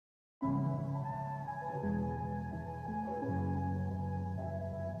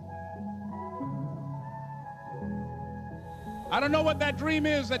I don't know what that dream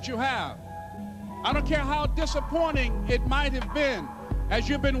is that you have. I don't care how disappointing it might have been as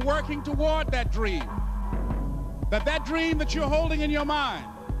you've been working toward that dream. That dream that you're holding in your mind,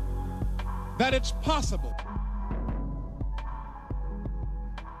 that it's possible.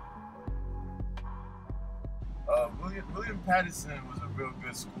 William Patterson was a real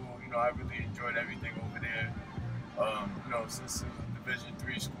good school. You know, I really enjoyed everything over there. You know, since it was a Division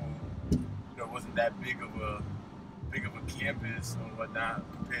III school, you know, it wasn't that big of a campus or whatnot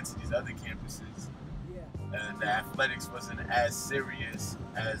compared to these other campuses. Yeah. And the athletics wasn't as serious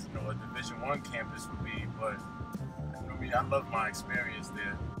as, you know, a Division I campus would be. But I mean, I love my experience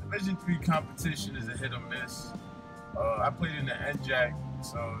there. Division III competition is a hit or miss. I played in the NJAC,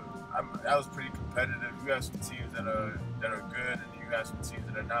 so that was pretty competitive. You have some teams that are good, and you have some teams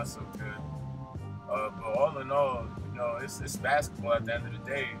that are not so good. But all in all, you know, it's basketball at the end of the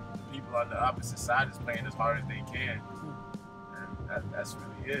day. The people on the opposite side is playing as hard as they can, and that's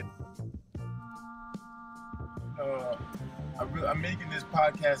really it. I'm making this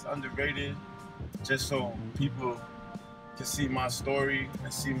podcast Underrated just so people can see my story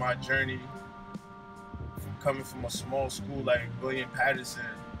and see my journey from coming from a small school like William Patterson,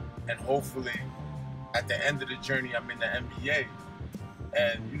 and hopefully at the end of the journey I'm in the NBA.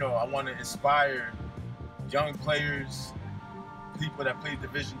 And you know, I want to inspire young players, people that play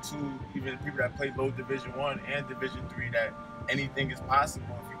Division II, even people that play low Division I and Division III, that anything is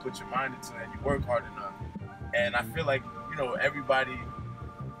possible if you put your mind into it and you work hard enough. And I feel like, you know, everybody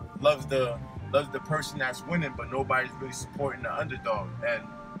loves the person that's winning, but nobody's really supporting the underdog. And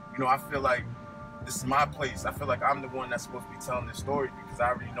you know, I feel like this is my place. I feel like I'm the one that's supposed to be telling this story because I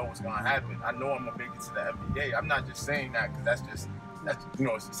already know what's gonna happen. I know I'm gonna make it to the NBA. I'm not just saying that because that's you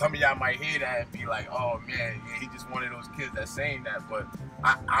know, some of y'all might hear that and be like, oh man, yeah, he just one of those kids that's saying that. But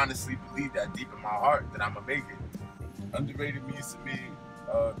I honestly believe that deep in my heart that I'm gonna make it. Underrated means to me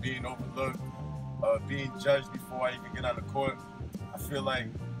being overlooked, being judged before I even get on the court. I feel like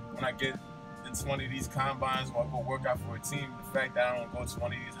when I get into one of these combines or I go work out for a team, the fact that I don't go to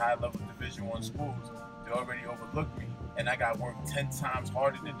one of these high-level Division I schools, they already overlook me. And I got to work 10 times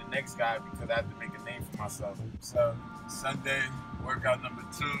harder than the next guy because I have to make a name for myself. So Sunday, workout number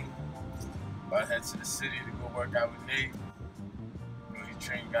 2, I head to the city to go work out with Nate. You know, he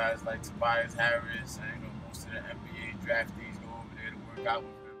trained guys like Tobias Harris, and you know, most of the NBA draftees go over there to work out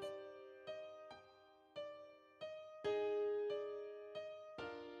with him.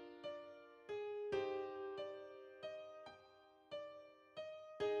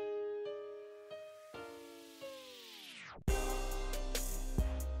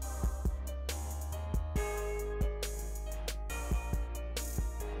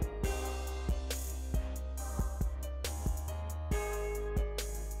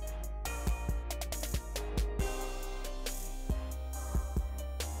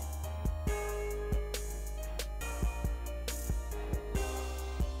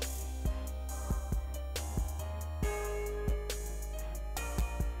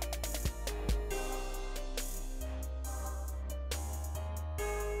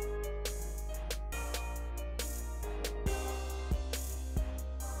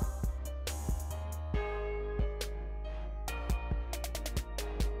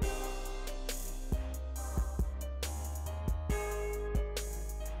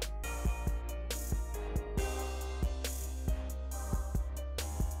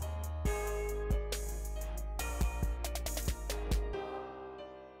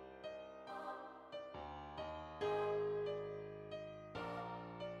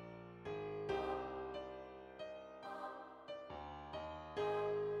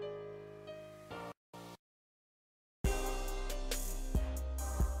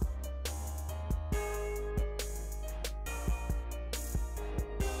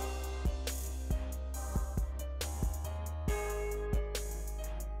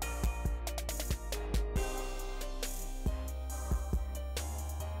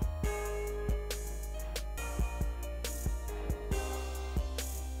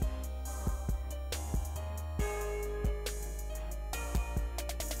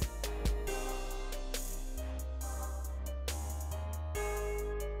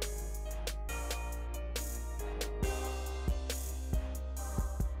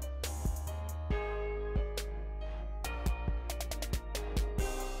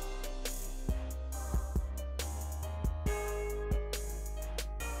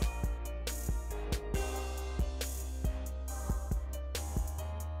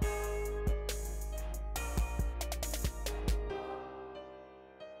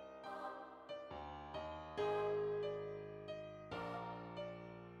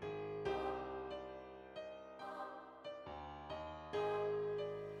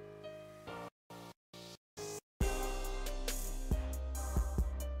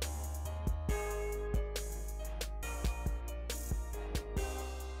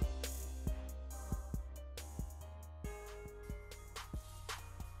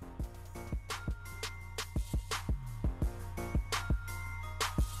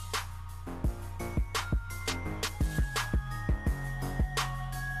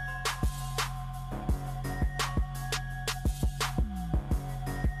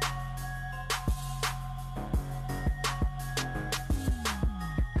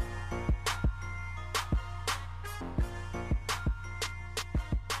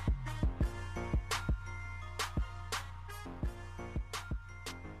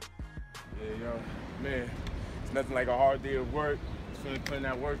 Man, it's nothing like a hard day of work. Just feeling putting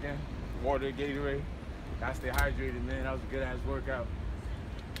that work in. Water, Gatorade. Gotta stay hydrated, man. That was a good ass workout.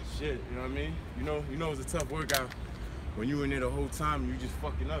 Shit, you know what I mean? You know it's a tough workout when you in there the whole time and you just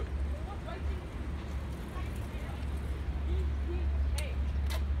fucking up.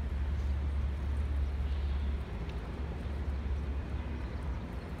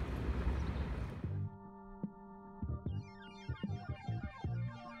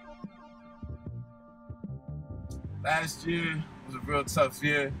 Last year was a real tough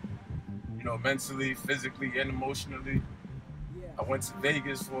year, you know, mentally, physically, and emotionally. I went to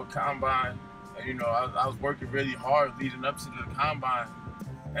Vegas for a combine, and you know, I was working really hard leading up to the combine.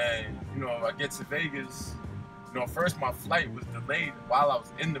 And you know, I get to Vegas, you know, first my flight was delayed while I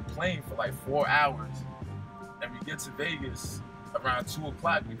was in the plane for like 4 hours. And we get to Vegas around 2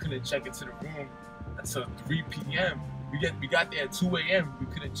 o'clock, we couldn't check into the room until 3 p.m. We got there at 2 a.m. We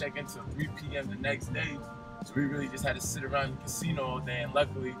couldn't check until 3 p.m. the next day. So we really just had to sit around the casino all day, and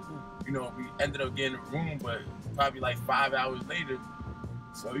luckily, you know, we ended up getting a room, but probably like 5 hours later.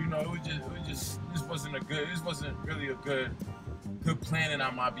 So, you know, this wasn't really a good planning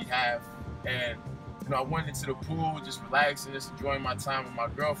on my behalf. And, you know, I went into the pool, just relaxing, just enjoying my time with my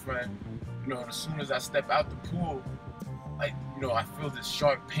girlfriend. You know, as soon as I step out the pool, like, you know, I feel this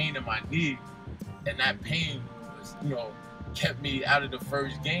sharp pain in my knee, and that pain was, you know, kept me out of the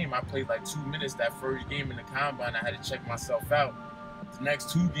first game. I played like 2 minutes that first game in the combine. I had to check myself out. The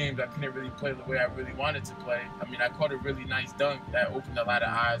next 2 games, I couldn't really play the way I really wanted to play. I mean, I caught a really nice dunk that opened a lot of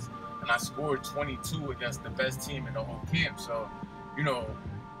eyes, and I scored 22 against the best team in the whole camp. So, you know,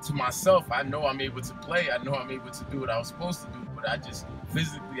 to myself, I know I'm able to play. I know I'm able to do what I was supposed to do, but I just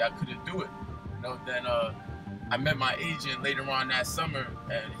physically, I couldn't do it. You know, then I met my agent later on that summer,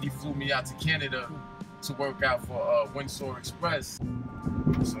 and he flew me out to Canada to work out for Windsor Express.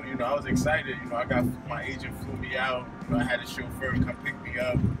 So, you know, I was excited. You know, my agent flew me out. You know, I had a chauffeur come pick me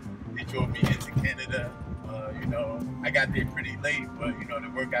up. They drove me into Canada. You know, I got there pretty late, but, you know, the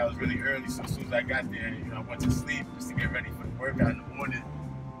workout was really early. So as soon as I got there, you know, I went to sleep just to get ready for the workout in the morning.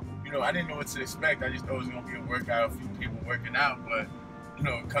 You know, I didn't know what to expect. I just thought it was going to be a workout, a few people working out. But, you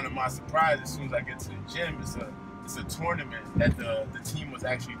know, kind of my surprise, as soon as I get to the gym, it's a tournament that the team was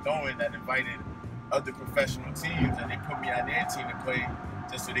actually throwing that invited other professional teams, and they put me on their team to play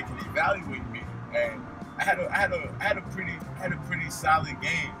just so they can evaluate me. And I had a pretty solid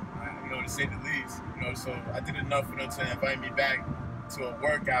game, you know, to say the least. You know, so I did enough for them to invite me back to a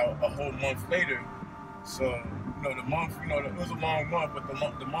workout a whole month later. So, you know, the month, you know, it was a long month, but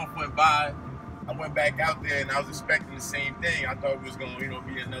the month went by. I went back out there, and I was expecting the same thing. I thought it was going to, you know,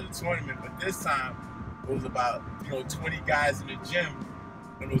 be another tournament, but this time it was about, you know, 20 guys in the gym.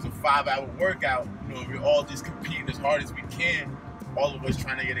 And it was a 5-hour workout. You know, we're all just competing as hard as we can, all of us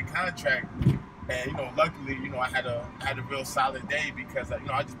trying to get a contract. And, you know, luckily, you know, I had a real solid day because, you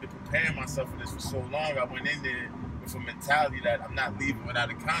know, I just been preparing myself for this for so long. I went in there with a mentality that I'm not leaving without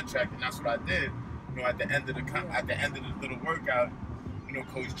a contract, and that's what I did. You know, at the end of the little workout, you know,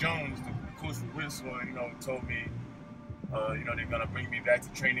 Coach Jones, the coach from Windsor, you know, told me, you know, they're gonna bring me back to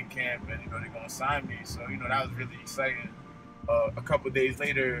training camp, and, you know, they're gonna sign me. So, you know, that was really exciting. A couple days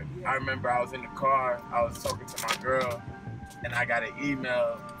later, I remember I was in the car, I was talking to my girl, and I got an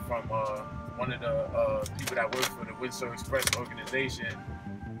email from one of the people that work for the Windsor Express organization,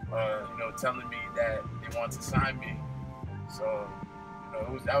 you know, telling me that they want to sign me. So, you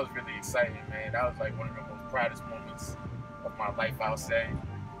know, that was really exciting, man. That was like one of the most proudest moments of my life, I'll say.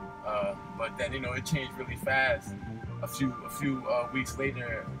 But then, you know, it changed really fast. A few weeks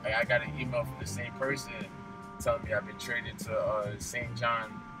later, I got an email from the same person telling me I've been traded to St.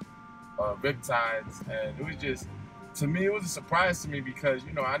 John Riptides, and it was just, to me, it was a surprise to me because,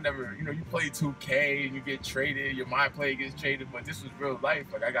 you know, I never, you know, you play 2K and you get traded, your mind play gets traded, but this was real life.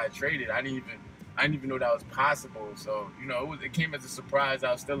 Like, I got traded. I didn't even know that was possible. So, you know, it came as a surprise.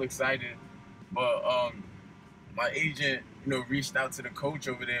 I was still excited, but my agent, you know, reached out to the coach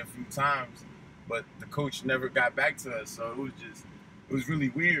over there a few times, but the coach never got back to us. So it was really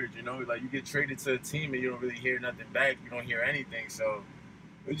weird, you know, like you get traded to a team and you don't really hear nothing back. You don't hear anything. So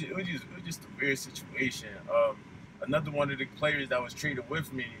it was just a weird situation. Another one of the players that was traded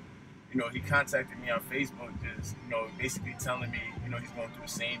with me, you know, he contacted me on Facebook, just, you know, basically telling me, you know, he's going through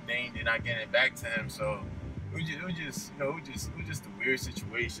the same thing. They're not getting it back to him. So it was just a weird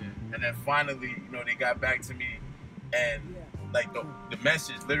situation. And then finally, you know, they got back to me, and like the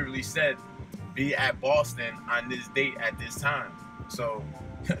message literally said, be at Boston on this date at this time. So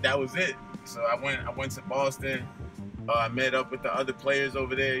that was it. So I went to Boston. I met up with the other players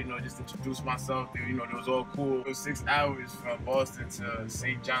over there, you know, just introduced myself. You know, it was all cool. It was 6 hours from Boston to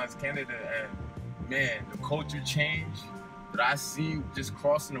St. John's, Canada, and man, the culture change that I seen just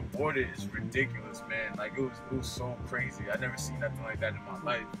crossing the border is ridiculous, man. Like it was so crazy. I never seen nothing like that in my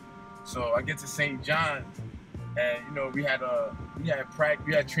life. So I get to St. John's, and you know we had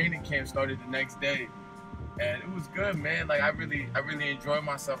training camp started the next day, and it was good, man. Like I really enjoyed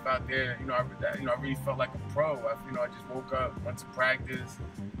myself out there. You know, I really felt like a pro. I just woke up, went to practice,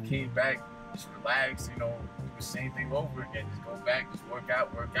 came back, just relaxed. You know, do the same thing over again. Just go back, just work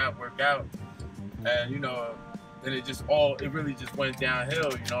out, and you know, then it really just went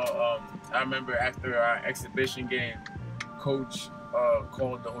downhill. You know, I remember after our exhibition game, coach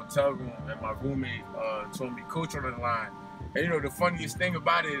called the hotel room, and my roommate told me, "Coach on the line." And you know, the funniest thing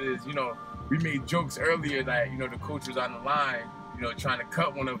about it is, you know, we made jokes earlier that, you know, the coach was on the line, you know, trying to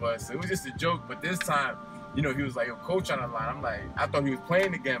cut one of us. It was just a joke, but this time, you know, he was like, "Yo, coach on the line." I'm like, I thought he was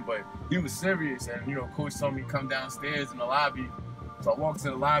playing again, but he was serious. And you know, coach told me come downstairs in the lobby. So I walked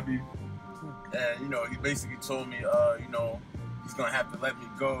to the lobby, and you know, he basically told me, you know, he's gonna have to let me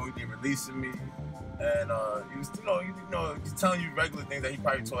go. They're releasing me. And he was, he's telling you regular things that he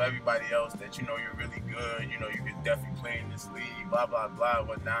probably told everybody else, that, you know, you're really good, you know, you could definitely play in this league, blah, blah, blah,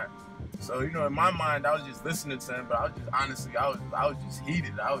 whatnot. So, you know, in my mind, I was just listening to him, but I was just, honestly, I was just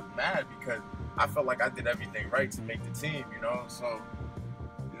heated. I was mad because I felt like I did everything right to make the team, you know. So,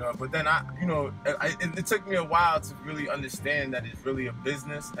 you know, but then it took me a while to really understand that it's really a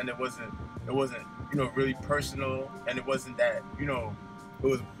business, and it wasn't, you know, really personal, and it wasn't that, you know, it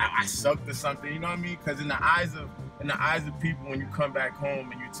was I sucked or something, you know what I mean? Because in the eyes of people, when you come back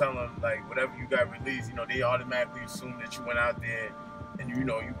home and you tell them like whatever you got released, you know, they automatically assume that you went out there and you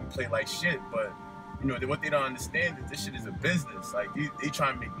know you can play like shit. But you know what they don't understand is this shit is a business. Like they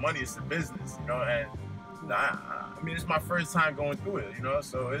try and make money. It's a business, you know. And I mean, it's my first time going through it, you know.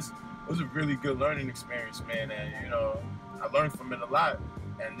 So it was a really good learning experience, man. And you know, I learned from it a lot.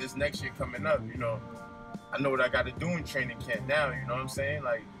 And this next year coming up, you know, I know what I got to do in training camp now, you know what I'm saying?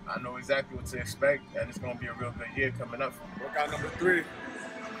 Like, I know exactly what to expect, and it's going to be a real good year coming up for me. Workout number 3,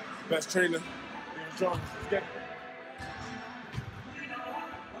 best trainer, Leo Jones. Let's get it.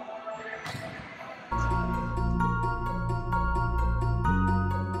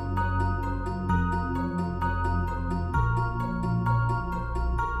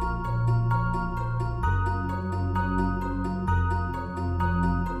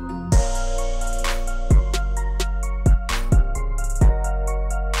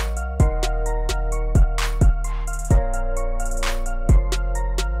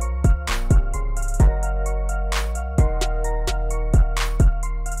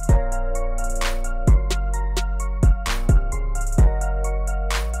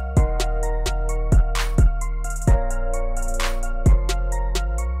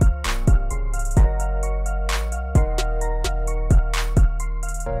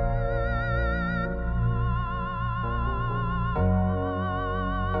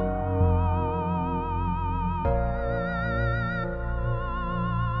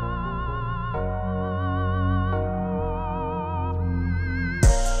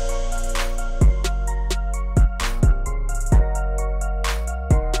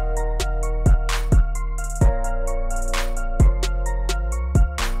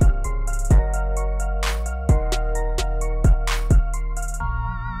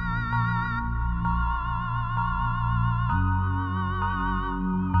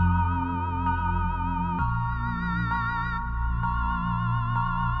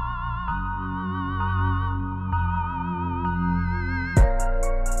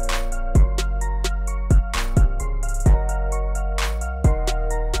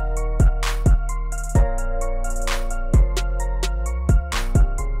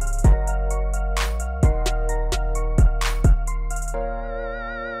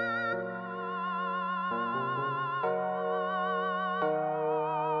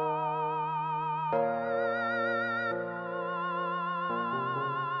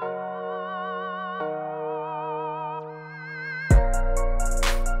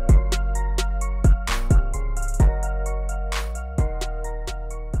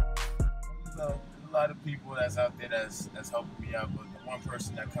 People that's out there that's helping me out, but the one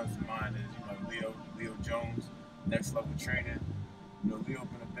person that comes to mind is, you know, Leo Jones, next level training. You know, Leo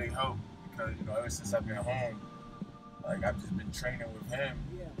been a big help because, you know, ever since I've been home, like I've just been training with him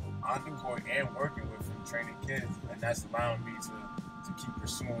on the court and working with him, training kids, and that's allowing me to keep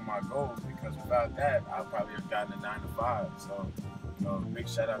pursuing my goals, because without that, I probably have gotten a 9 to 5. So, you know, big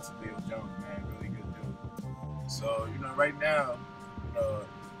shout out to Leo Jones, man, really good dude. So, you know, right now, you know,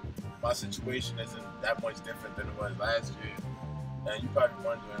 my situation isn't that much different than it was last year. And you're probably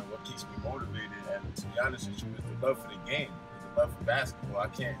wondering what keeps me motivated. And to be honest with you, it's the love for the game. It's love for basketball. I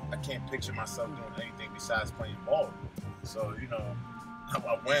can't picture myself doing anything besides playing ball. So, you know,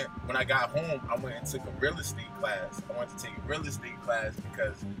 when I got home, I went and took a real estate class. I wanted to take a real estate class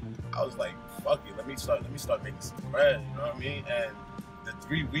because I was like, fuck it, let me start making some bread, you know what I mean? And the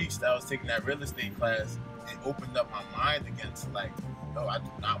 3 weeks that I was taking that real estate class, it opened up my mind again to like, no, I do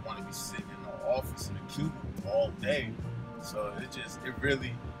not want to be sitting in the office in a cubicle all day. So it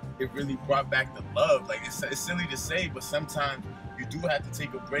really brought back the love. Like, it's silly to say, but sometimes you do have to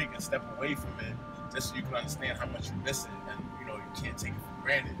take a break and step away from it just so you can understand how much you miss it, and you know, you can't take it for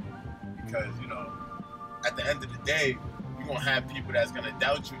granted, because you know, at the end of the day, you're gonna have people that's gonna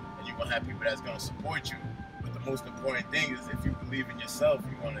doubt you, and you're gonna have people that's gonna support you. But the most important thing is, if you believe in yourself,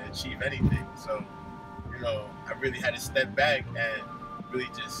 you're gonna achieve anything. So, you know, I really had to step back and really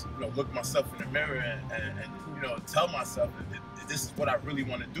just, you know, look myself in the mirror and you know, tell myself that this is what I really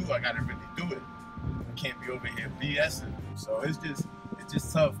want to do. I gotta really do it. I can't be over here BSing. So it's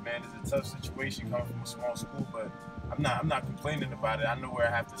just tough, man. It's a tough situation coming from a small school, but I'm not complaining about it. I know where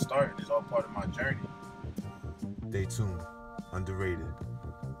I have to start, and it's all part of my journey. Stay tuned. Underrated.